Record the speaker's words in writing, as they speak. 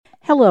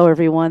Hello,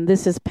 everyone.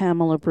 This is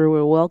Pamela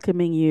Brewer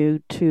welcoming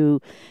you to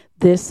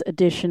this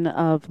edition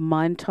of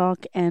Mind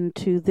Talk and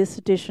to this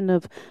edition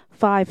of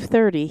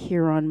 5:30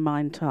 here on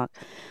Mind Talk.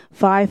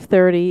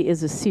 5:30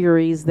 is a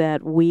series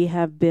that we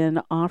have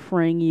been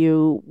offering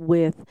you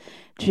with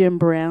Jim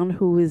Brown,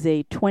 who is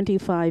a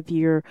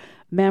 25-year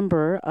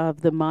member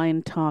of the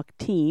Mind Talk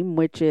team,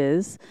 which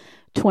is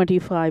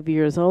 25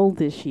 years old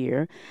this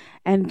year.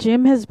 And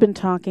Jim has been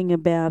talking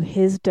about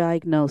his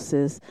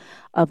diagnosis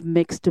of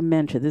mixed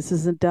dementia. This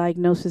is a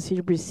diagnosis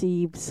he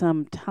received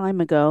some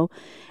time ago,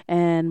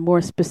 and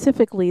more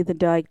specifically, the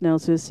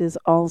diagnosis is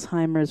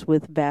Alzheimer's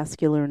with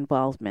vascular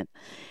involvement.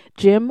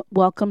 Jim,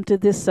 welcome to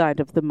this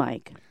side of the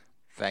mic.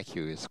 Thank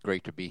you. It's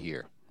great to be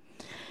here.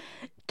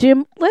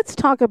 Jim, let's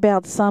talk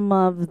about some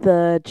of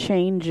the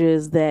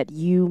changes that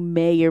you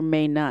may or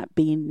may not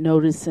be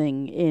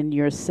noticing in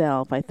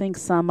yourself. I think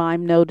some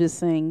I'm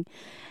noticing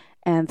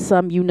and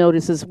some you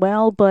notice as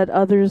well, but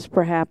others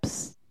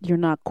perhaps you're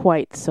not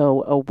quite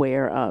so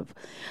aware of.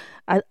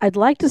 I'd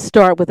like to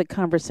start with a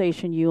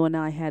conversation you and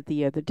I had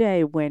the other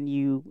day when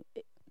you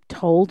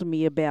told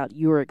me about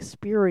your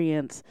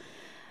experience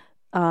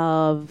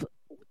of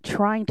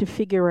trying to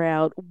figure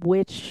out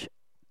which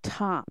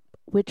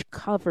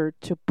cover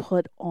to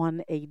put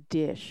on a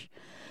dish.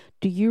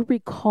 Do you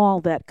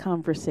recall that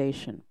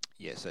conversation?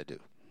 Yes, I do.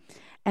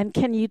 And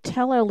can you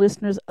tell our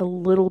listeners a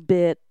little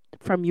bit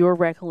from your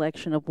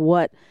recollection of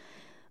what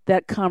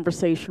that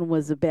conversation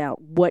was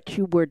about, what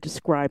you were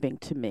describing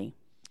to me?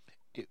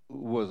 It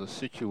was a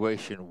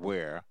situation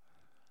where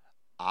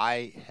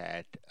I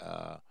had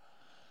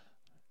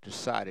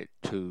decided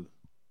to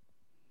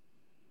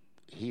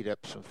heat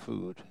up some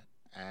food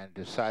and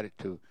decided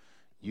to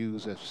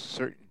use a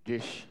certain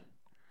dish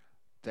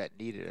that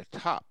needed a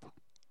top.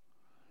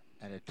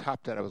 And the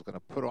top that I was going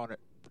to put on it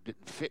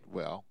didn't fit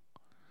well.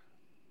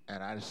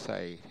 And I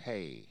decided,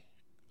 hey,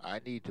 I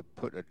need to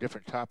put a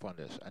different top on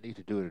this. I need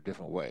to do it a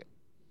different way.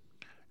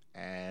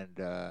 And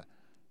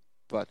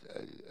but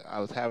I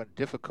was having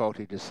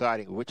difficulty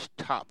deciding which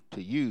top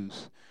to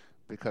use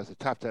because the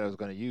top that I was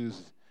going to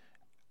use,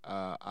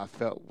 I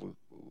felt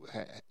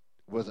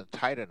wasn't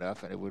tight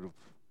enough, and it would have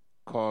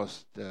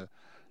caused the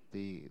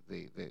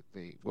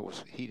what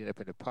was heating up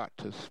in the pot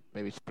to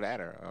maybe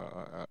splatter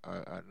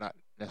or not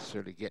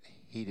necessarily get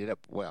heated up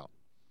well.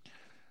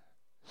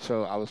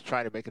 So I was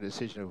trying to make a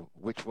decision of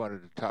which one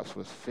of the tops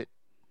was fit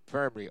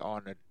firmly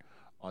on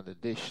the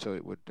dish, so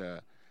it would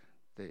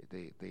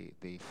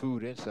the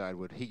food inside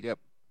would heat up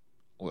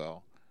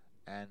well,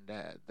 and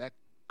that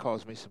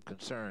caused me some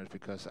concerns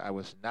because I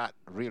was not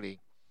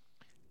really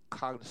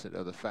cognizant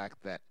of the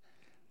fact that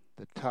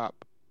the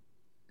top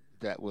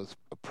that was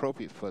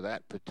appropriate for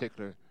that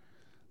particular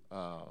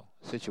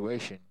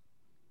situation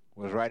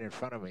was right in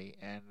front of me,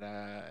 and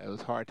it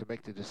was hard to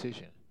make the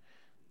decision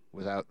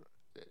without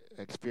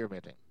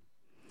experimenting.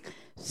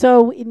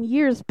 So, in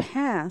years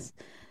past,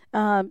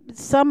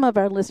 some of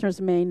our listeners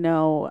may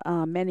know,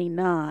 many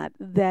not,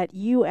 that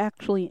you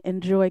actually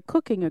enjoy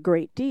cooking a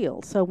great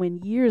deal. So,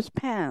 in years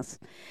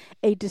past,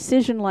 a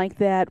decision like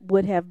that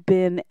would have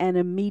been an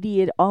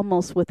immediate,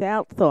 almost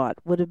without thought,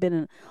 would have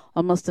been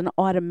almost an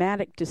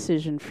automatic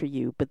decision for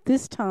you. But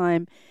this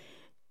time,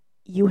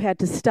 you had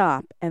to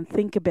stop and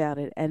think about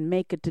it and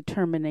make a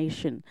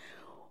determination.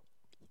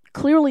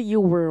 Clearly,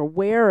 you were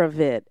aware of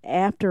it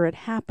after it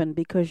happened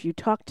because you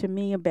talked to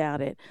me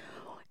about it.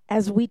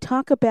 As we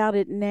talk about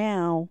it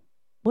now,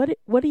 what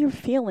are your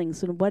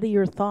feelings and what are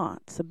your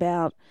thoughts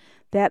about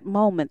that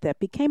moment that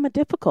became a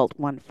difficult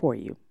one for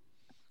you?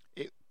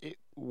 It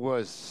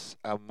was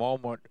a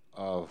moment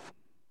of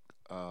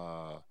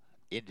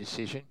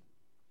indecision.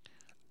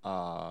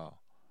 Uh,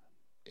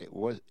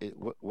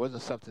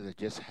 wasn't something that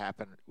just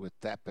happened with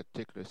that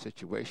particular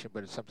situation,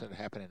 but it's something that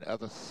happened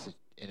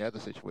in other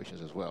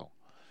situations as well.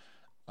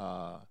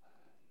 Uh,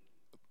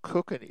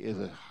 Cooking is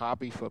a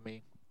hobby for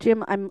me.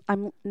 Jim,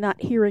 I'm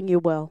not hearing you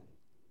well.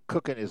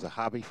 Cooking is a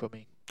hobby for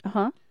me,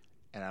 Uh-huh.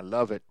 and I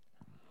love it.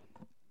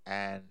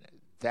 And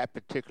that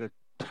particular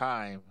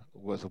time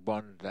was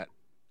one that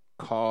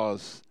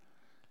caused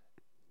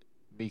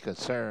me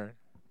concern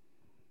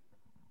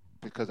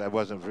because I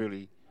wasn't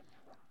really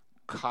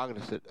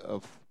cognizant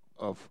of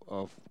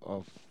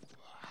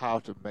how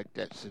to make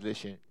that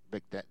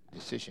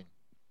decision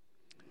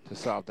to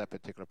solve that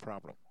particular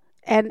problem.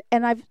 And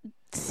I've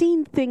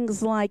seen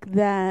things like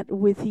that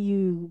with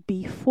you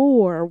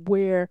before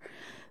where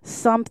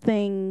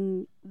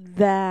something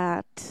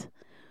that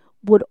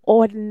would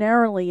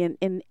ordinarily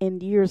in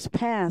years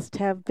past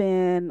have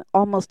been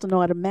almost an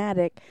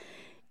automatic,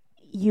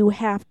 you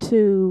have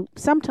to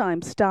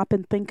sometimes stop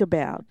and think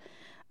about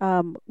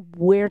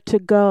where to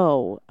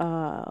go,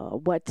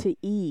 what to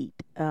eat,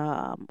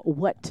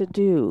 what to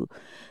do.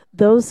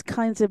 Those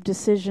kinds of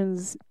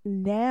decisions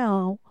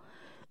now,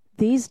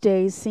 these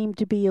days, seem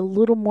to be a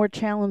little more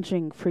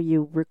challenging for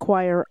you,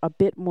 require a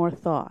bit more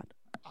thought.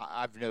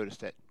 I've noticed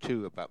that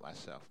too about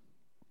myself.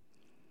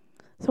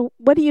 So,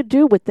 what do you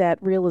do with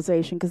that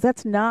realization? Because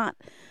that's not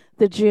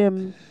the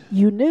Jim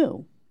you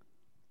knew.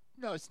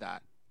 No, it's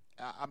not.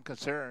 I'm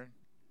concerned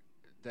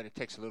that it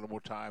takes a little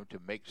more time to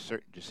make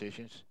certain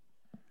decisions,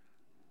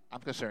 I'm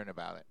concerned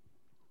about it.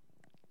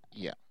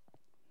 Yeah.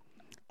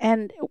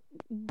 And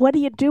what do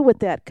you do with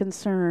that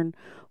concern?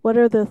 What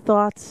are the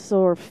thoughts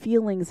or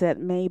feelings that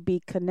may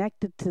be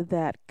connected to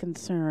that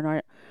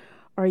concern?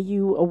 Are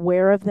you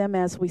aware of them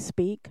as we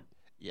speak?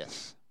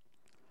 Yes.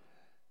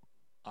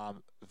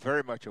 I'm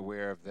very much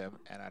aware of them,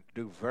 and I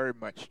do very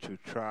much to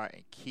try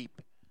and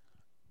keep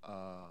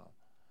uh,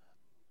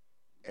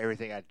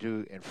 everything I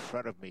do in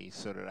front of me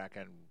so that I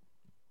can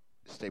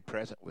stay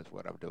present with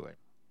what I'm doing.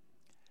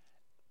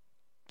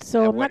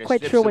 So And I'm when not it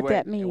quite sure slips what away,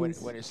 that when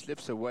means. it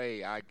slips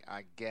away, I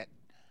get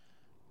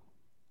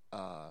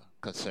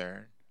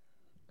concerned.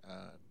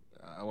 Uh,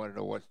 I want to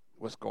know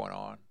what's going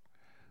on,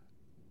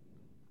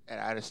 and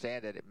I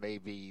understand that it may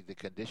be the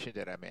condition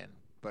that I'm in,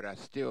 but I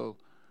still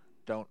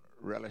don't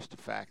relish the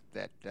fact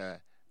that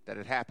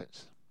it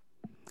happens.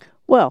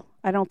 Well,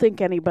 I don't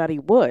think anybody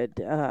would.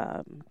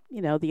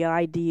 The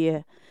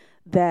idea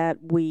that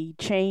we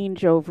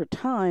change over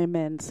time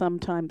and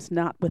sometimes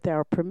not with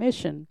our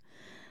permission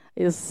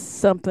is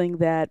something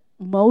that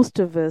most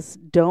of us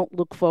don't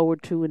look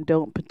forward to and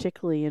don't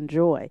particularly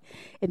enjoy.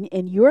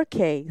 In your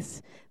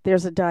case,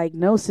 there's a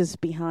diagnosis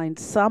behind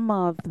some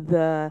of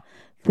the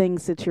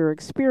things that you're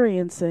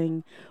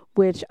experiencing,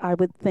 which I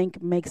would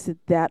think makes it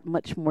that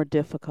much more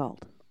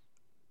difficult.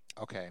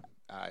 Okay,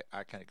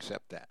 I can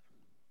accept that.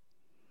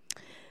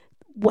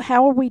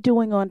 How are we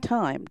doing on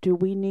time? Do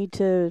we need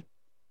to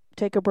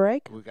take a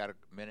break? We got a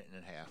minute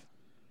and a half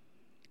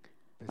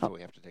Oh, before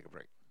we have to take a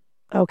break.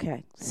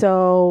 okay.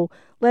 So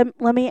let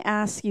me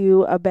ask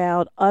you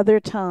about other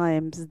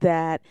times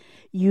that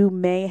you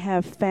may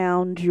have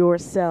found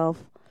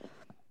yourself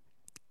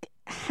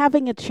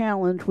having a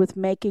challenge with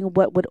making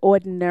what would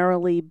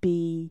ordinarily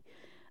be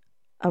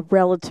a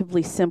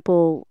relatively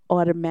simple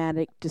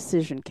automatic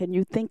decision. Can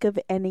you think of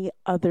any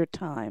other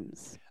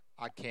times?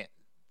 I can't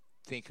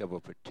think of a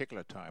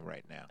particular time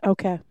right now.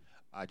 Okay.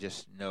 I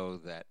just know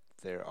that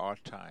there are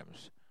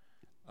times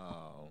uh,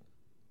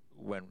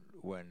 when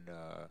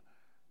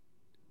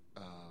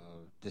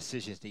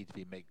decisions need to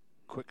be made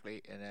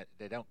quickly, and that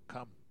they don't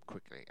come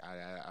quickly.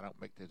 I don't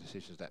make the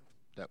decisions that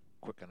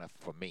quick enough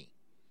for me,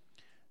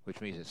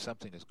 which means that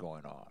something is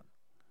going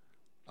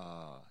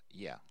on.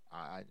 Yeah,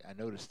 I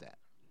noticed that.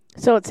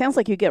 So it sounds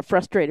like you get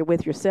frustrated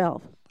with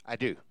yourself. I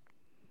do.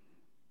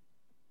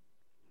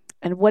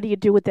 And what do you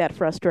do with that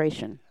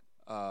frustration?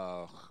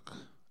 Uh,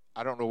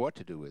 I don't know what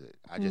to do with it.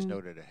 I just Mm.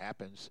 know that it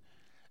happens,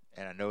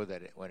 and I know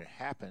that when it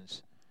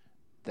happens,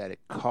 that it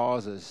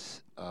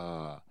causes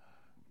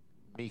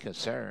me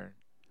concern.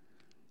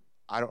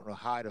 I don't know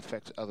how it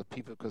affects other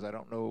people because I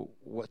don't know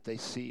what they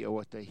see or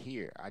what they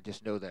hear. I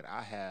just know that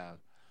I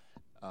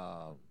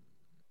um,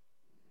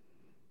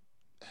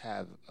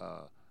 have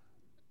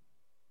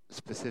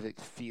specific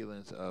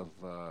feelings of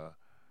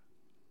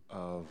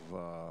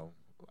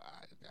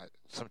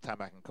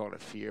sometimes I can call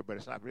it fear, but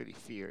it's not really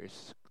fear.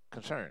 It's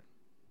concern.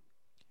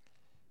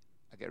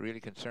 I get really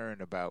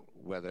concerned about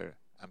whether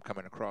I'm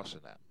coming across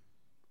or not.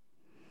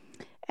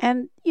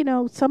 And,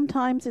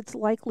 sometimes it's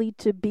likely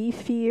to be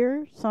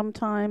fear.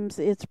 Sometimes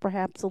it's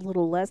perhaps a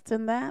little less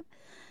than that.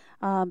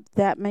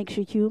 That makes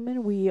you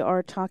human. We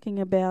are talking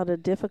about a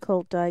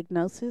difficult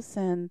diagnosis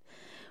and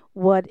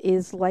what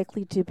is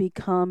likely to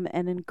become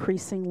an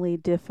increasingly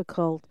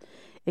difficult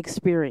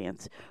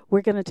experience.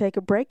 We're going to take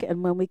a break,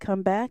 and when we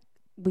come back,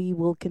 we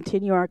will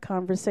continue our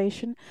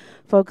conversation.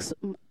 Folks,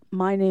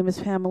 my name is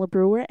Pamela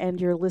Brewer,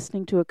 and you're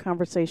listening to a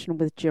conversation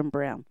with Jim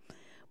Brown.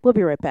 We'll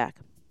be right back.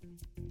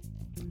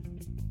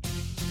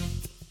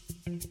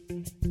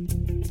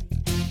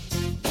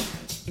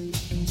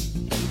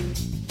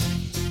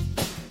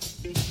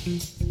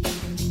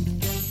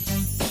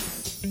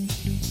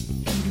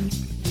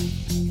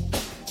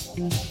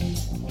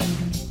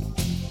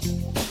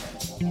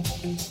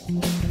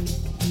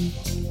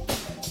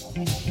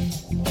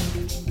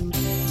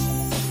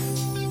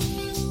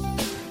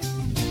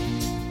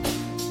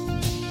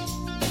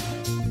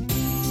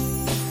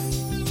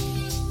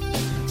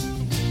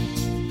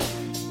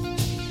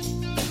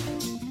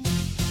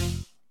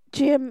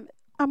 Jim,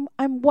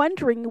 I'm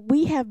wondering.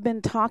 We have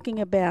been talking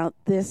about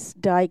this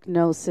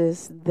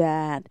diagnosis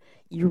that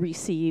you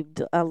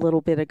received a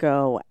little bit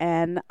ago,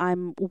 and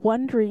I'm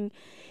wondering,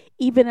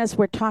 even as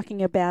we're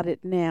talking about it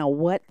now,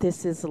 what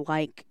this is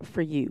like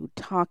for you,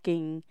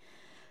 talking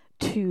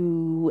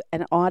to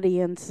an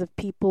audience of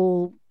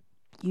people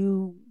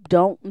you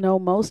don't know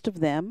most of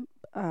them,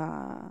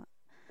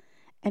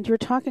 and you're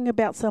talking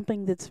about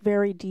something that's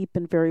very deep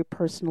and very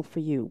personal for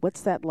you.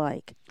 What's that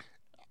like?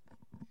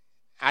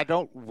 I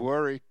don't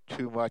worry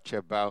too much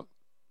about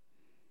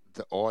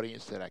the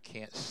audience that I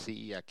can't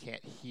see, I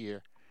can't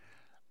hear.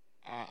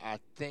 I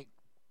think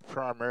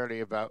primarily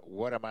about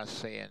what am I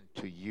saying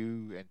to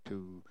you and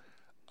to,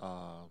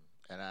 um,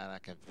 and I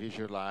can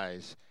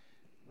visualize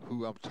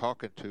who I'm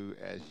talking to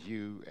as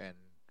you and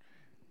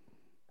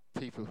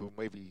people who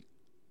maybe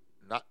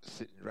not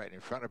sitting right in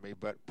front of me,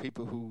 but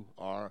people who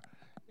are,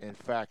 in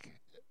fact,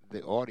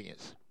 the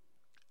audience.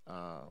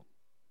 Uh,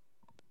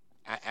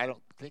 I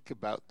don't think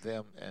about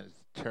them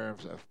in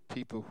terms of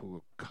people who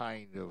are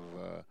kind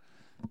of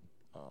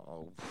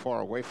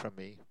far away from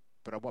me,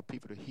 but I want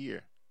people to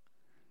hear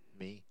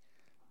me,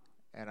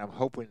 and I'm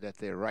hoping that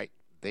they're right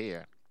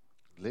there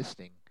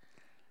listening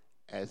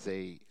as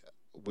they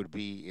would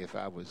be if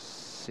I was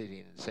sitting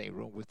in the same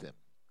room with them.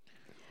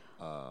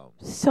 Um,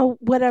 So,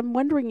 what I'm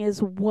wondering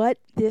is what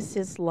this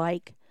is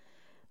like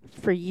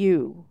for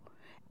you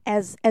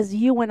as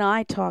you and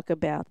I talk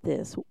about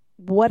this.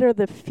 What are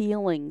the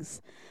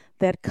feelings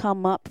that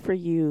come up for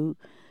you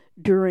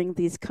during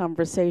these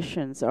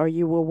conversations? Are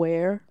you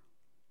aware?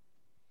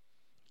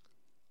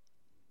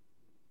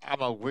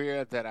 I'm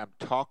aware that I'm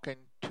talking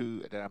to,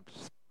 that I'm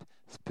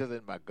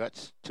spilling my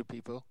guts to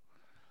people.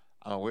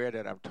 I'm aware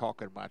that I'm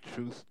talking my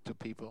truth to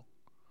people,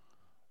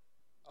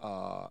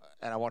 and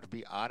I want to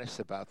be honest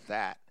about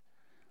that.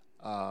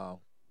 Uh,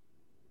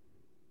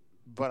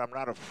 but I'm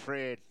not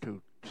afraid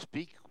to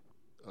speak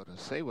or to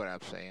say what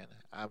I'm saying.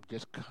 I'm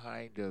just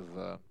kind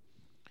of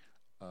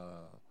uh,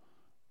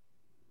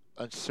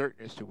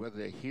 uncertain as to whether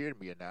they hear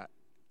me or not.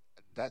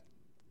 That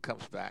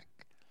comes back,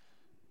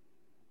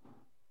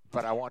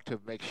 but I want to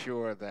make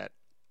sure that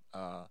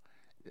uh,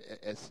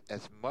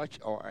 as much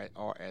or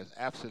as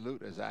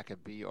absolute as I can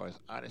be, or as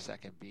honest I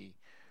can be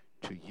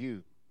to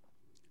you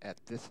at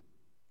this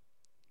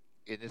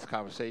in this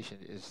conversation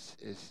is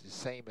the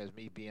same as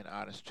me being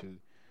honest to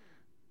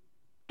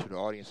the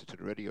audience and to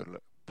the radio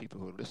people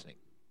who are listening.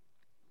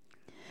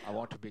 I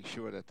want to make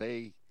sure that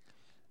they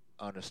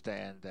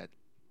understand that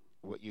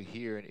what you're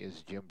hearing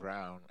is Jim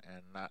Brown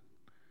and not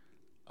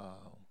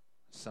uh,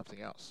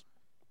 something else.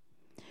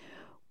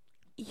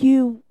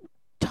 You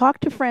talk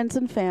to friends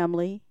and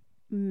family,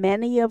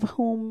 many of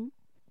whom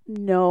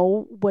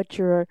know what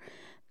your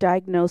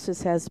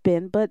diagnosis has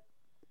been, but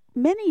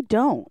many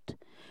don't.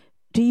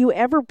 Do you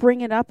ever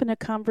bring it up in a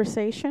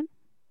conversation?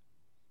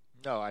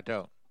 No, I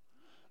don't.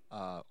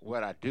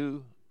 What I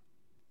do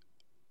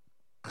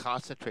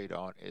concentrate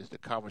on is the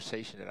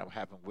conversation that I'm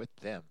having with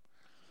them,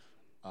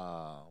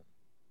 uh,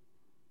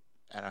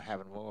 and I'm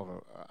having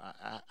more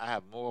of I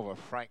have more of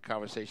a frank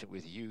conversation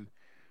with you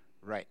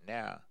right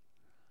now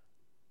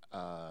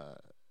uh,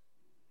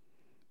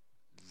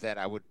 than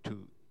I would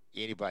to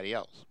anybody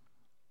else,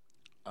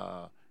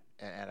 uh,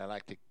 and I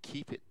like to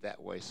keep it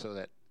that way so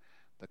that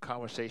the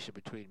conversation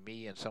between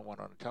me and someone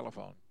on the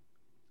telephone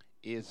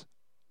is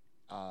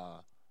uh,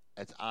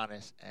 as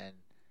honest and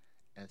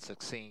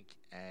succinct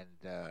and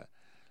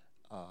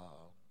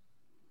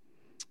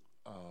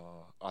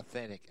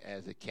authentic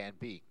as it can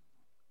be.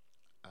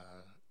 Uh,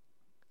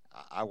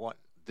 I want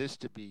this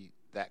to be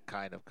that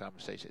kind of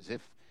conversation. As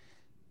if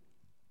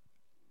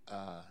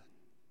uh,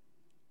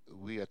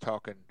 we are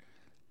talking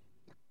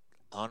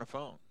on the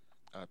phone,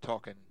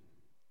 talking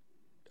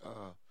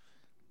uh,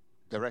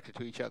 directly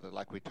to each other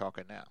like we're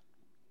talking now.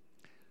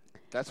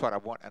 That's what I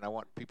want, and I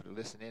want people to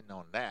listen in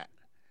on that.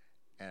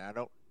 And I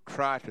don't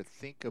try to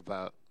think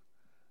about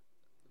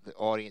the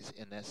audience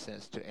in that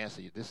sense to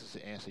answer you. This is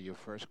to answer your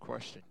first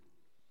question.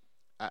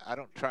 I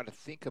don't try to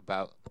think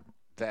about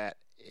that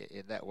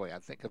in that way. I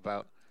think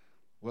about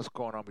what's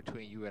going on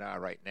between you and I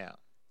right now.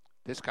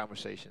 This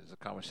conversation is a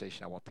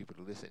conversation I want people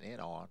to listen in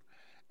on,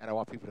 and I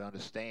want people to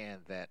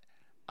understand that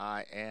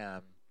I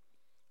am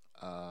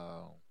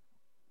uh,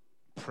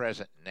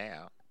 present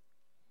now,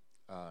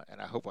 and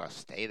I hope I'll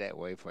stay that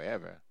way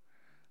forever.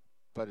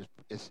 But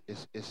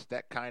it's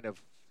that kind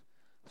of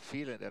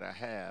feeling that I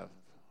have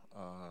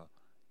uh,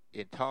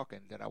 in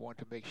talking that I want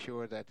to make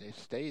sure that it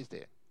stays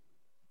there.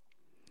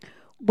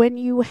 When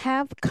you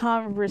have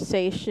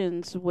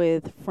conversations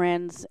with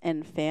friends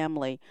and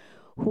family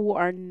who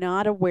are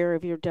not aware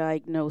of your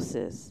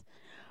diagnosis,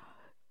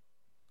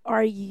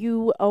 are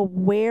you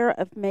aware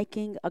of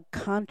making a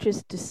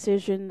conscious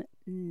decision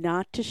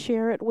not to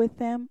share it with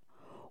them,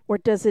 or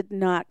does it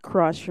not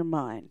cross your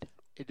mind?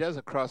 It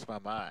doesn't cross my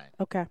mind.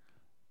 Okay.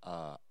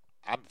 Uh,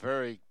 I'm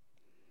very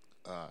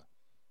uh,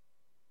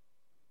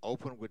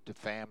 open with the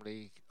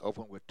family,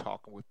 open with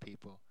talking with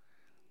people.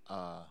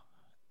 Uh,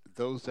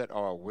 those that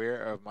are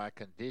aware of my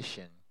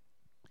condition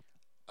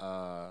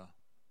uh,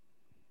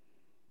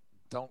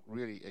 don't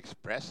really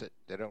express it.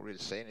 They don't really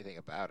say anything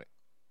about it.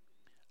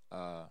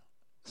 Uh,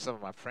 some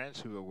of my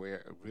friends who are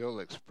aware will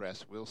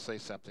express, will say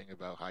something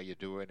about how you're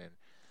doing and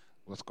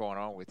what's going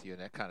on with you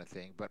and that kind of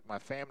thing. But my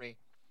family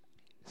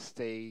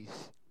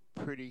stays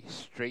pretty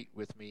straight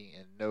with me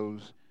and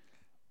knows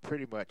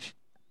pretty much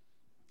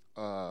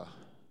uh,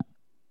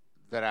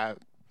 that I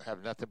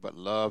have nothing but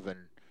love and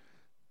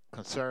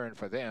concern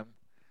for them,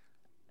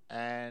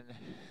 and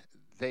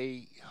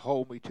they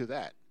hold me to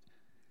that,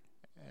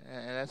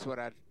 and that's what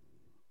I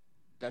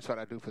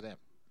do for them.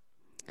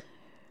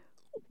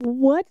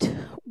 What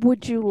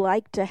would you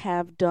like to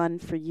have done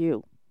for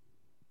you?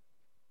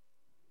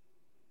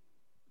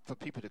 For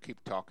people to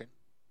keep talking,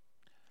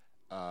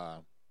 uh,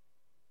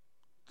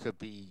 to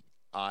be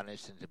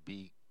honest and to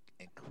be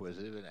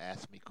inquisitive and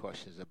ask me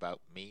questions about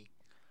me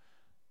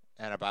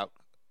and about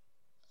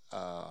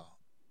uh,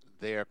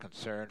 their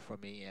concern for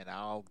me, and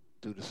I'll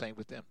do the same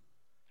with them.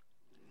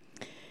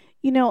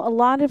 You know, a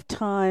lot of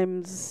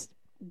times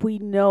we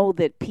know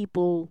that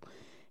people,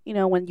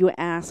 when you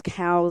ask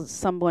how's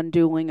someone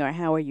doing or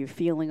how are you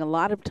feeling, a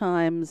lot of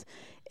times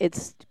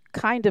it's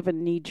kind of a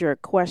knee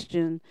jerk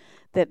question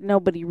that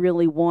nobody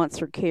really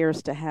wants or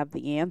cares to have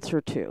the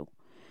answer to.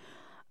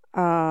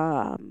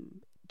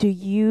 Do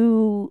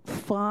you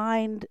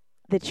find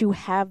that you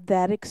have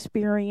that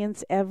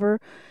experience ever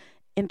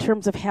in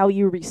terms of how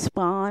you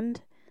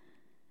respond?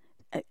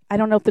 I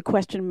don't know if the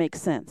question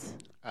makes sense.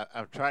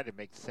 I'm trying to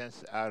make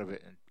sense out of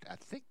it, and I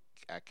think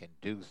I can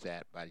do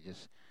that by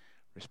just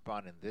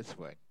responding this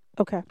way.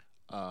 Okay.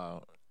 Uh,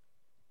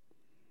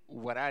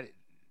 when I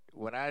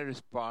when I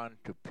respond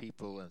to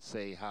people and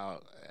say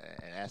how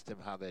and ask them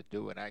how they're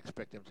doing, I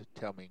expect them to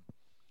tell me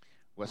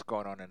what's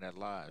going on in their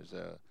lives,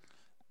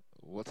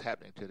 what's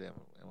happening to them.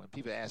 And when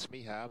people ask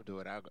me how I'm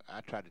doing,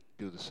 I try to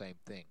do the same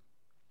thing.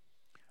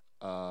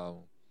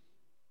 Um,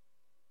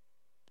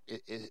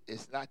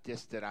 it's not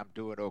just that I'm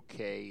doing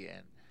okay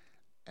and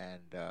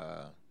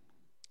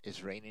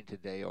it's raining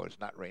today or it's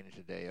not raining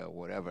today or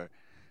whatever.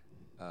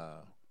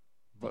 Uh,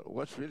 but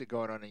what's really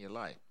going on in your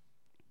life?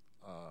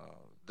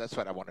 That's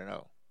what I want to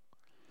know.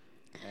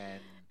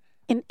 And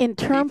In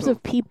terms people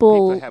of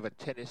people people, have a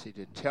tendency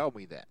to tell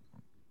me that.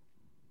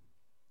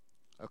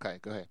 Okay,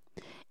 go ahead.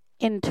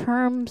 in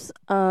terms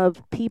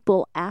of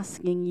people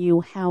asking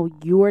you how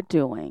you're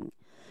doing,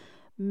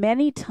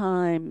 many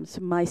times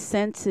my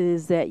sense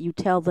is that you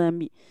tell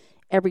them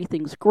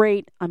everything's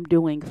great, I'm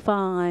doing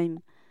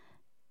fine,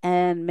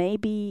 and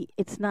maybe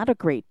it's not a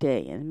great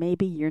day and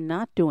maybe you're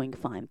not doing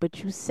fine,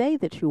 but you say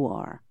that you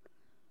are.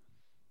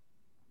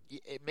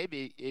 It may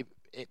be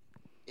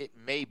it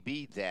may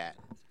be that,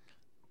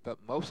 but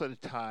most of the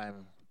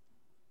time,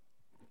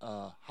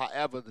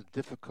 however, the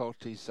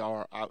difficulties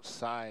are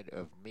outside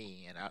of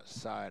me and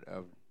outside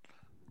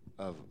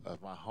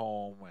of my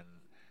home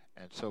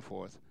and so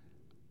forth.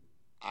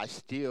 I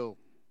still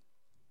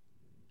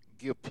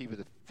give people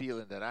the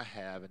feeling that I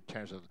have in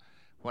terms of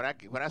when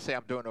I say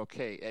I'm doing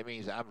okay, it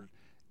means I'm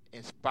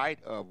in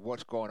spite of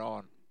what's going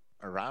on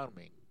around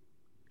me,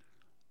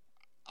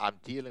 I'm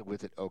dealing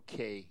with it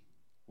okay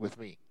with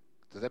me.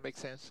 Does that make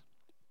sense?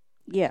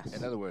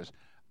 In Yes. other words,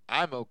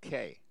 I'm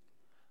okay.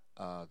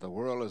 The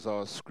world is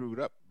all screwed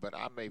up, but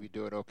I may be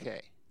doing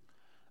okay.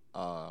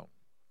 Uh,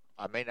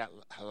 I may not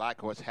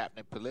like what's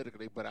happening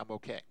politically, but I'm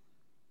okay.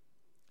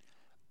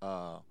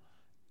 Uh,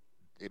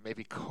 it may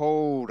be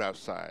cold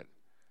outside,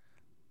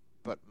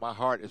 but my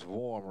heart is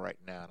warm right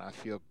now, and I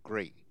feel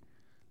great.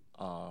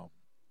 Um,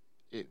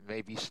 it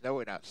may be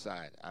snowing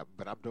outside,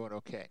 but I'm doing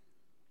okay.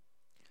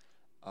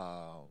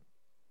 Um,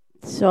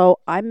 So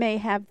I may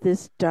have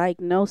this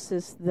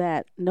diagnosis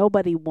that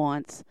nobody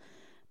wants,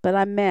 but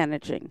I'm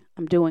managing.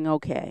 I'm doing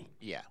okay.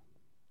 yeah,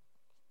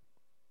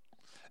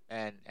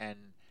 and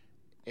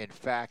in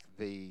fact,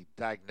 the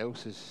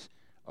diagnosis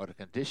or the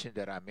condition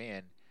that I'm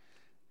in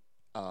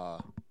uh,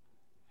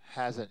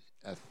 hasn't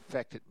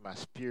affected my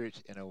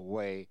spirits in a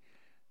way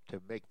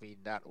to make me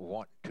not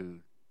want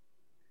to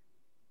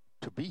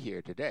be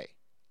here today.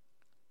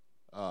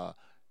 Uh,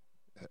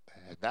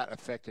 has not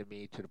affected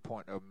me to the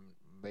point of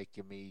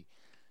making me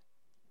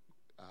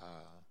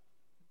uh,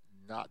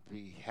 not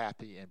be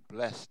happy and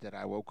blessed that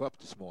I woke up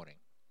this morning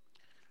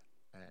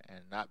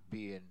and not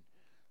being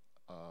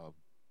uh,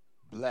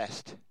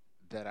 blessed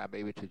that I'm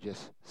able to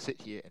just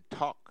sit here and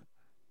talk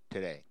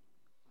today.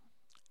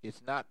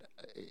 It's not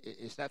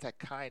it's not that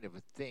kind of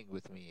a thing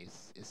with me.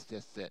 It's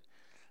just that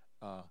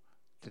uh,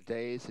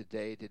 today is a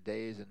day.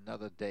 Today is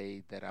another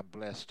day that I'm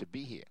blessed to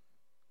be here,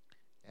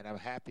 and I'm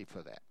happy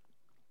for that.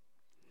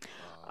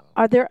 Uh,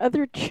 Are there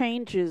other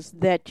changes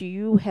that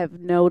you have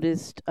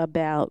noticed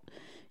about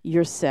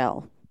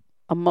yourself,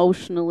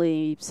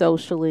 emotionally,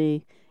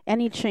 socially?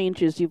 Any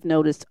changes you've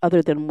noticed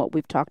other than what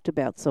we've talked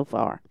about so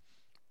far?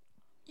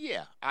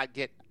 yeah, I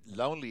get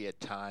lonely at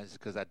times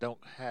because I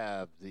don't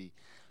have the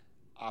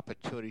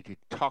opportunity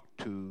to talk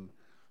to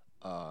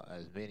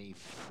as many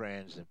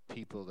friends and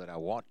people that I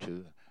want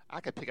to.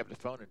 I can pick up the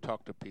phone and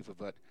talk to people,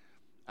 but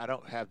I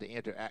don't have the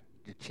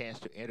chance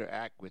to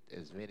interact with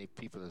as many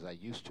people as I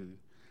used to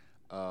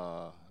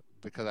uh,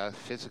 because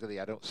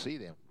I don't see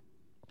them,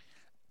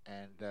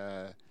 and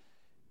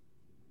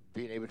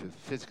being able to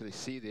physically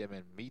see them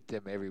and meet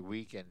them every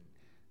week and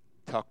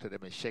talk to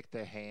them and shake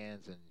their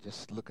hands and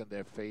just look in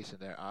their face and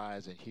their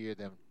eyes and hear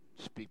them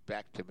speak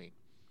back to me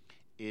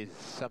is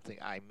something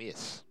I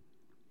miss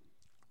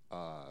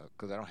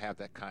because I don't have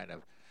that kind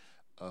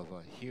of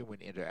a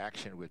human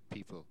interaction with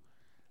people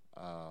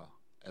uh,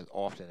 as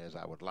often as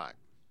I would like.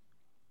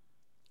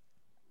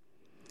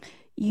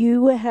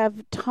 You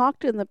have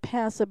talked in the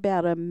past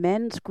about a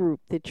men's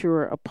group that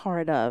you're a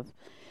part of.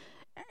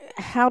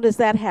 How does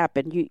that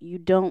happen? You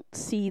don't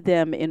see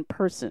them in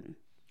person.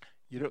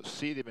 You don't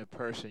see them in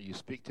person. You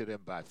speak to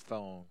them by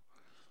phone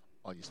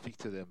or you speak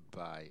to them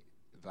by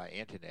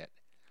internet.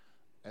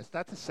 It's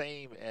not the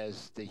same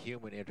as the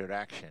human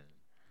interaction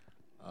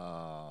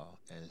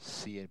and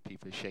seeing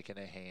people shaking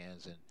their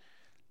hands and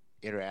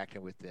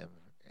interacting with them.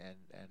 And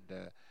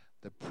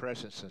the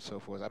presence and so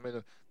forth. I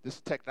mean, this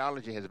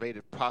technology has made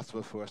it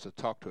possible for us to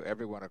talk to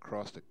everyone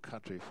across the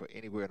country for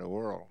anywhere in the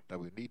world that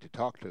we need to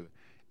talk to,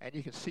 and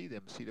you can see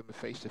them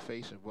face to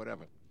face and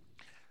whatever.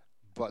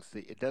 But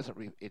it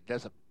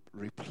doesn't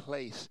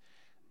replace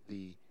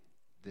the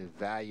the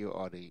value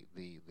or the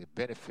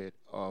benefit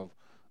of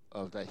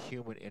that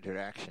human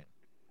interaction.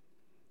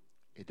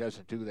 It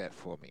doesn't do that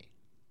for me,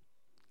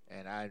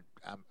 and I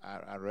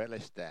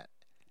relish that,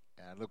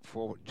 and I look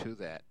forward to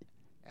that,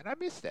 and I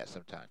miss that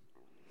sometimes.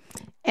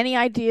 Any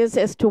ideas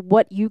as to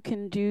what you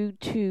can do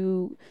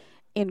to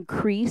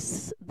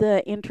increase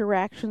the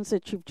interactions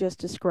that you've just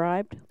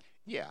described?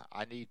 Yeah,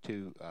 I need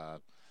to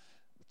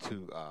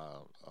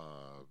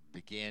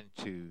begin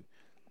to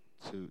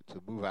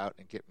move out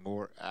and get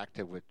more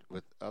active with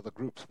other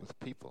groups, with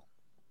people.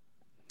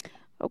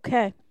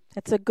 Okay,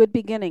 that's a good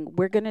beginning.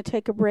 We're going to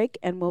take a break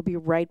and we'll be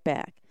right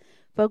back.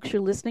 Folks,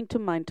 you're listening to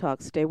Mind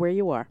Talk. Stay where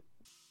you are.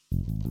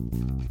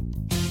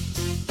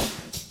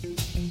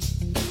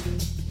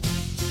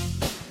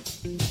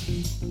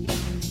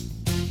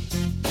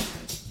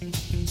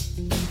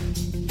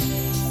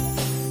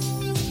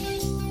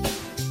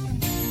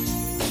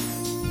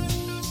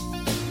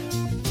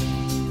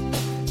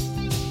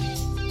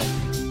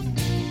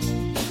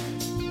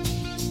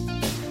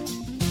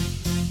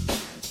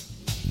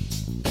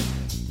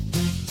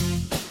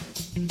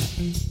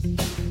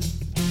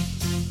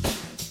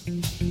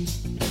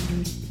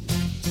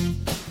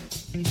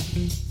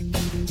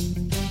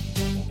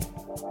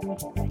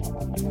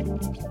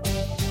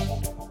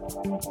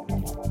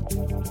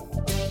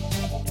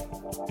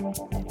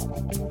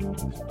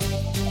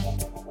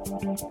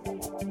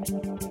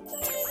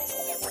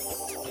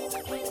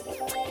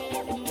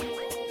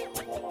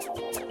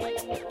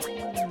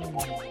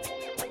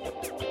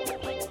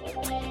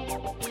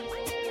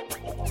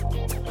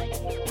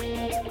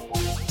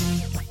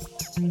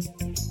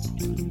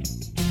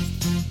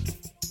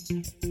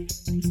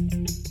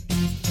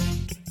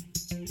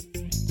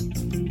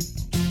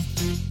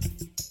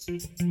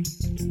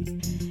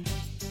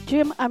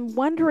 Jim, I'm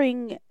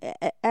wondering,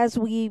 as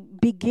we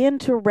begin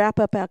to wrap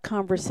up our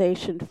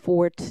conversation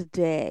for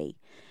today,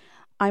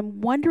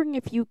 I'm wondering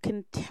if you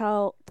can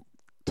tell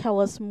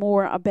us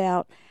more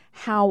about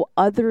how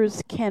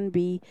others can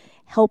be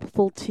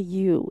helpful to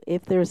you.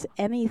 If there's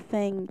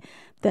anything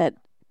that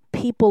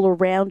people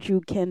around you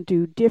can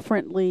do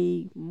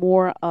differently,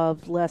 more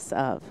of, less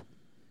of.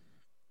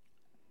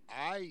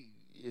 I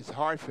It's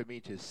hard for me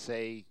to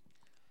say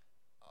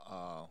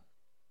uh,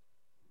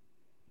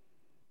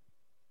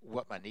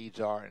 what my needs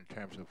are in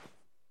terms of.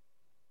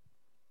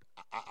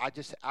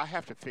 I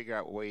have to figure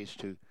out ways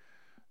to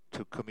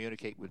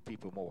communicate with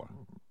people more.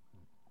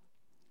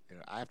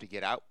 I have to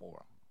get out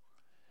more.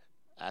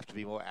 I have to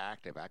be more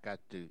active. I got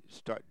to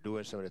start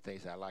doing some of the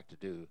things I like to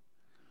do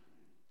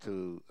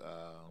to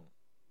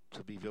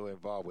be very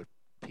involved with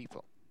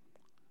people.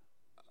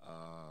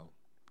 Uh,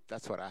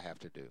 that's what I have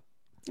to do.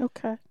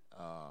 Okay.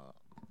 Uh,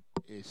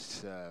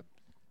 it's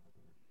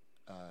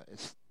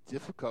it's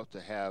difficult to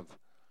have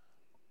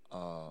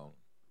uh,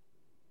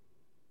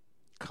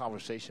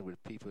 conversation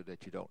with people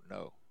that you don't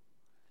know,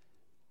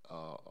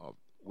 or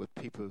with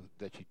people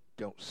that you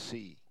don't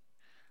see,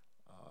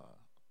 uh,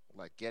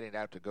 like getting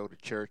out to go to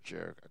church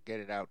or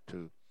getting out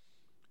to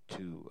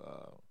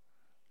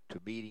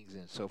meetings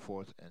and so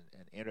forth, and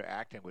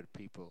interacting with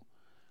people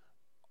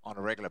on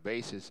a regular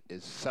basis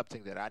is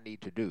something that I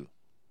need to do.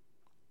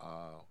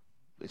 Uh,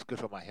 it's good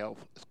for my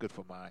health. It's good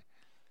for my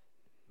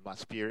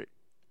spirit.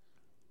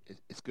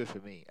 It's good for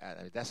me.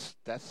 That's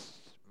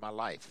my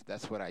life.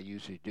 That's what I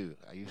usually do.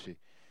 I usually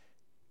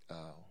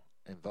uh,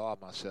 involve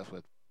myself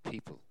with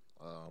people,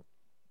 uh,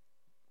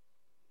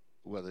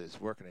 whether it's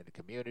working in the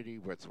community,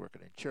 whether it's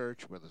working in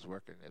church, whether it's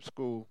working in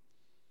school,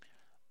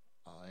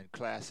 in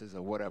classes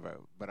or whatever.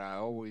 But I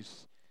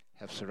always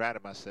have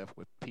surrounded myself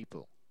with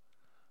people,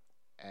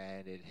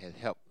 and it has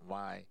helped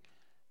my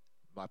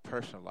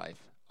personal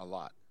life a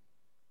lot.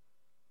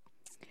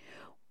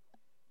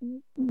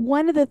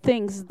 One of the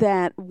things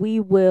that we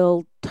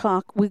will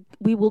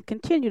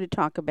continue to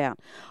talk about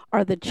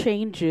are the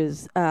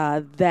changes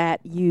that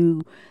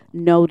you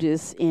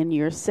notice in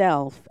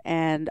yourself,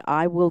 and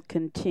I will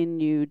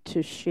continue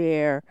to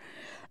share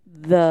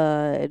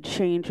the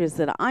changes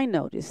that I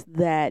notice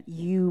that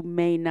you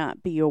may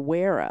not be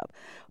aware of.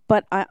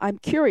 But I'm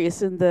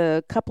curious, in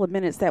the couple of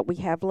minutes that we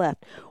have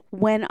left,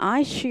 when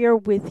I share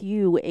with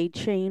you a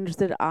change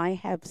that I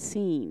have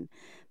seen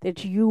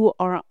that you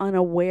are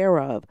unaware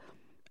of,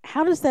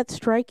 how does that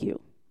strike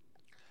you?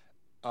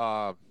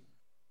 Uh,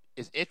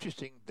 it's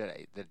interesting that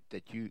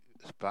you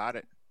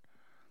spotted.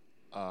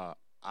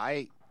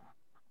 I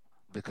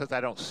Because I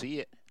don't see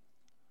it,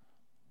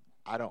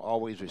 I don't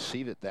always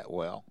receive it that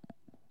well.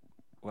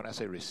 When I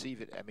say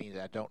receive it, I mean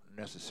I don't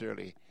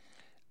necessarily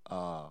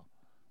uh,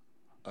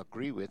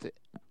 agree with it.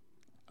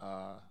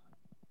 Uh,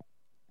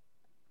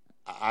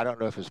 I don't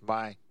know if it's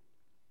my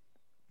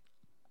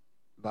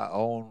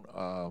own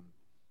uh,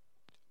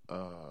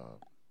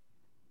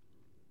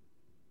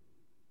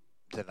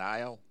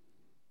 denial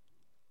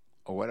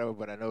or whatever,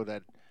 but I know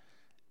that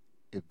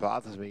it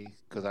bothers me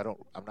because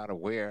I'm not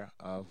aware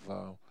of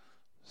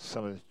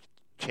some of the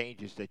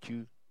changes that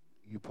you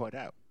point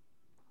out.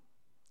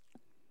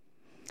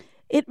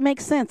 It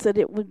makes sense that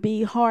it would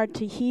be hard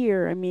to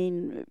hear. I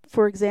mean,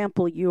 for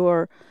example,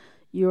 your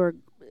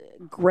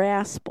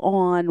grasp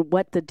on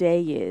what the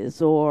day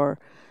is, or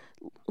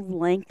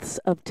lengths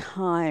of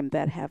time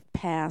that have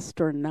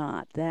passed or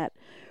not. That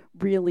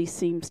really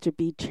seems to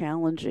be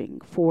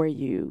challenging for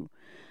you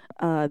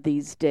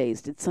these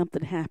days. Did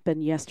something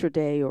happen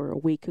yesterday or a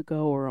week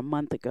ago or a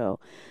month ago?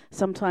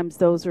 Sometimes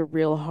those are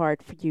real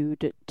hard for you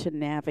to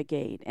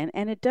navigate.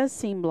 And it does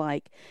seem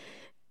like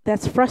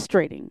that's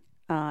frustrating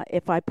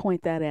if I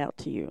point that out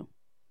to you.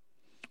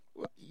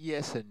 Well,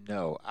 yes and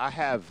no. I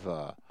have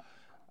a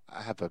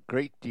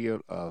great deal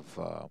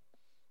of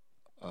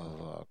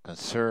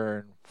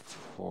concern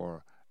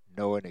for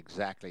knowing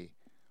exactly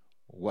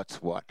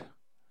what's what,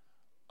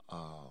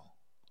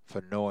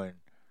 for knowing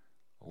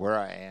where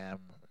I am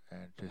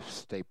and to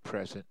stay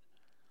present.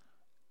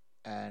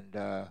 And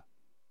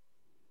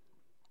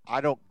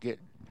I don't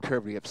get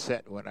terribly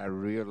upset when I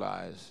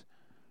realize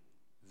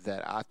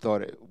that I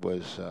thought it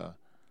was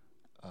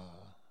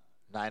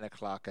 9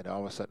 o'clock, and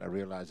all of a sudden I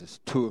realize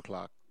it's 2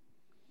 o'clock.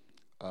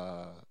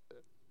 I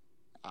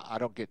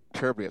don't get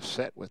terribly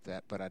upset with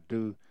that, but I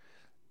do.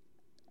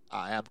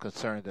 I am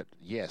concerned that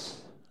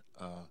yes,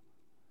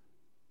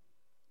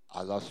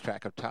 I lost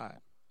track of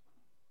time.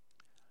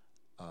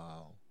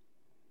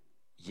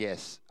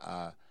 Yes,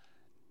 I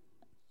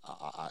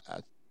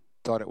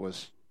thought it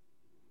was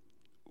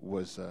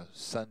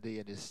Sunday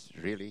and it's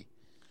really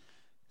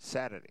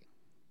Saturday,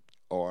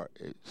 or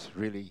it's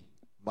really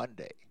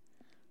Monday,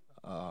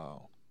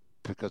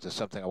 because there's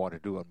something I want to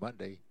do on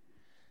Monday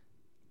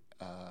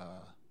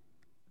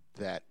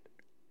that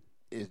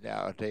is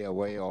now a day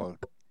away or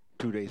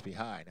 2 days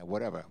behind or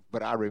whatever.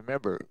 But I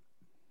remember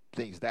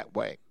things that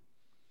way.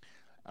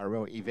 I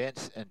remember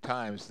events and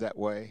times that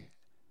way,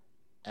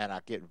 and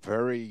I get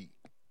very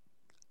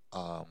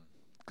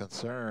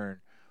concerned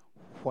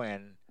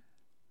when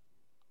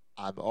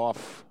I'm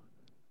off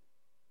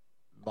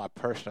my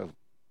personal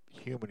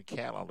human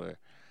calendar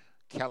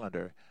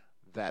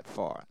that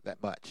far,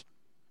 that much.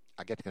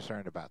 I get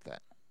concerned about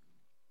that.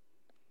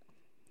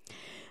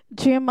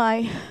 Jim,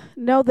 I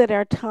know that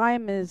our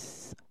time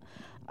is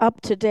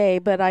up today,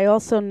 but I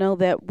also know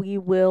that we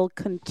will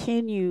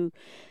continue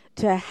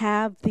to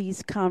have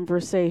these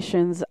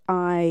conversations.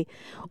 I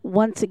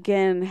once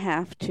again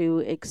have to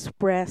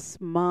express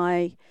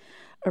my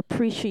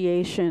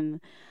appreciation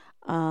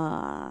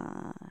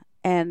and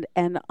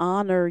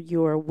honor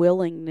your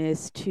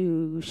willingness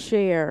to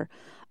share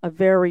a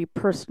very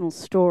personal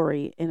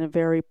story in a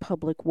very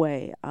public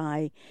way.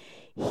 I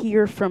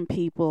hear from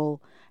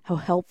people how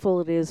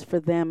helpful it is for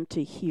them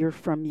to hear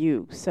from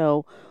you.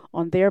 So,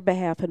 on their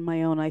behalf and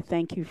my own, I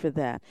thank you for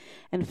that.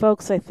 And,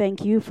 folks, I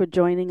thank you for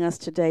joining us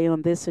today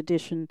on this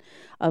edition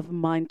of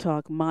Mind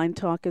Talk. Mind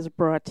Talk is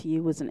brought to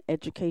you as an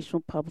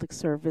educational public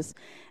service,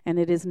 and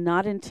it is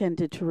not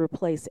intended to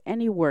replace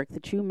any work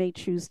that you may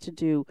choose to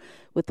do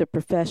with the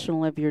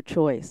professional of your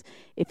choice.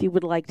 If you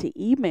would like to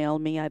email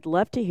me, I'd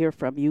love to hear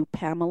from you,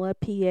 Pamela,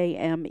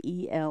 Pamela,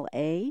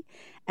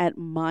 at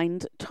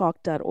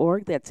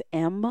myndtalk.org. That's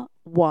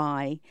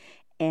MyNDTALK.org.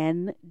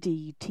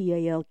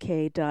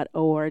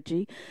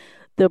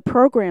 The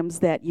programs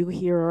that you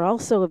hear are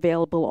also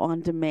available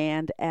on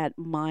demand at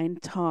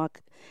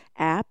MyNDTALK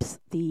apps,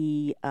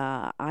 the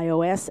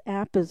iOS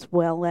app as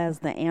well as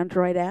the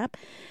Android app.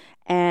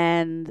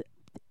 And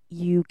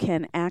you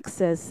can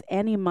access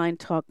any Mind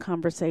Talk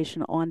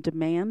conversation on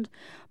demand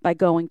by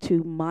going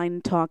to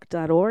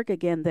myndtalk.org.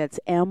 Again, that's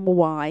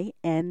MyNDTALK.org.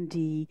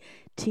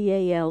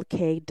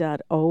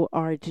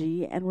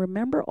 And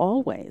remember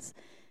always,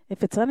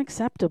 if it's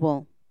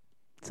unacceptable,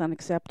 it's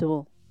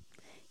unacceptable.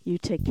 You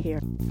take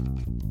care.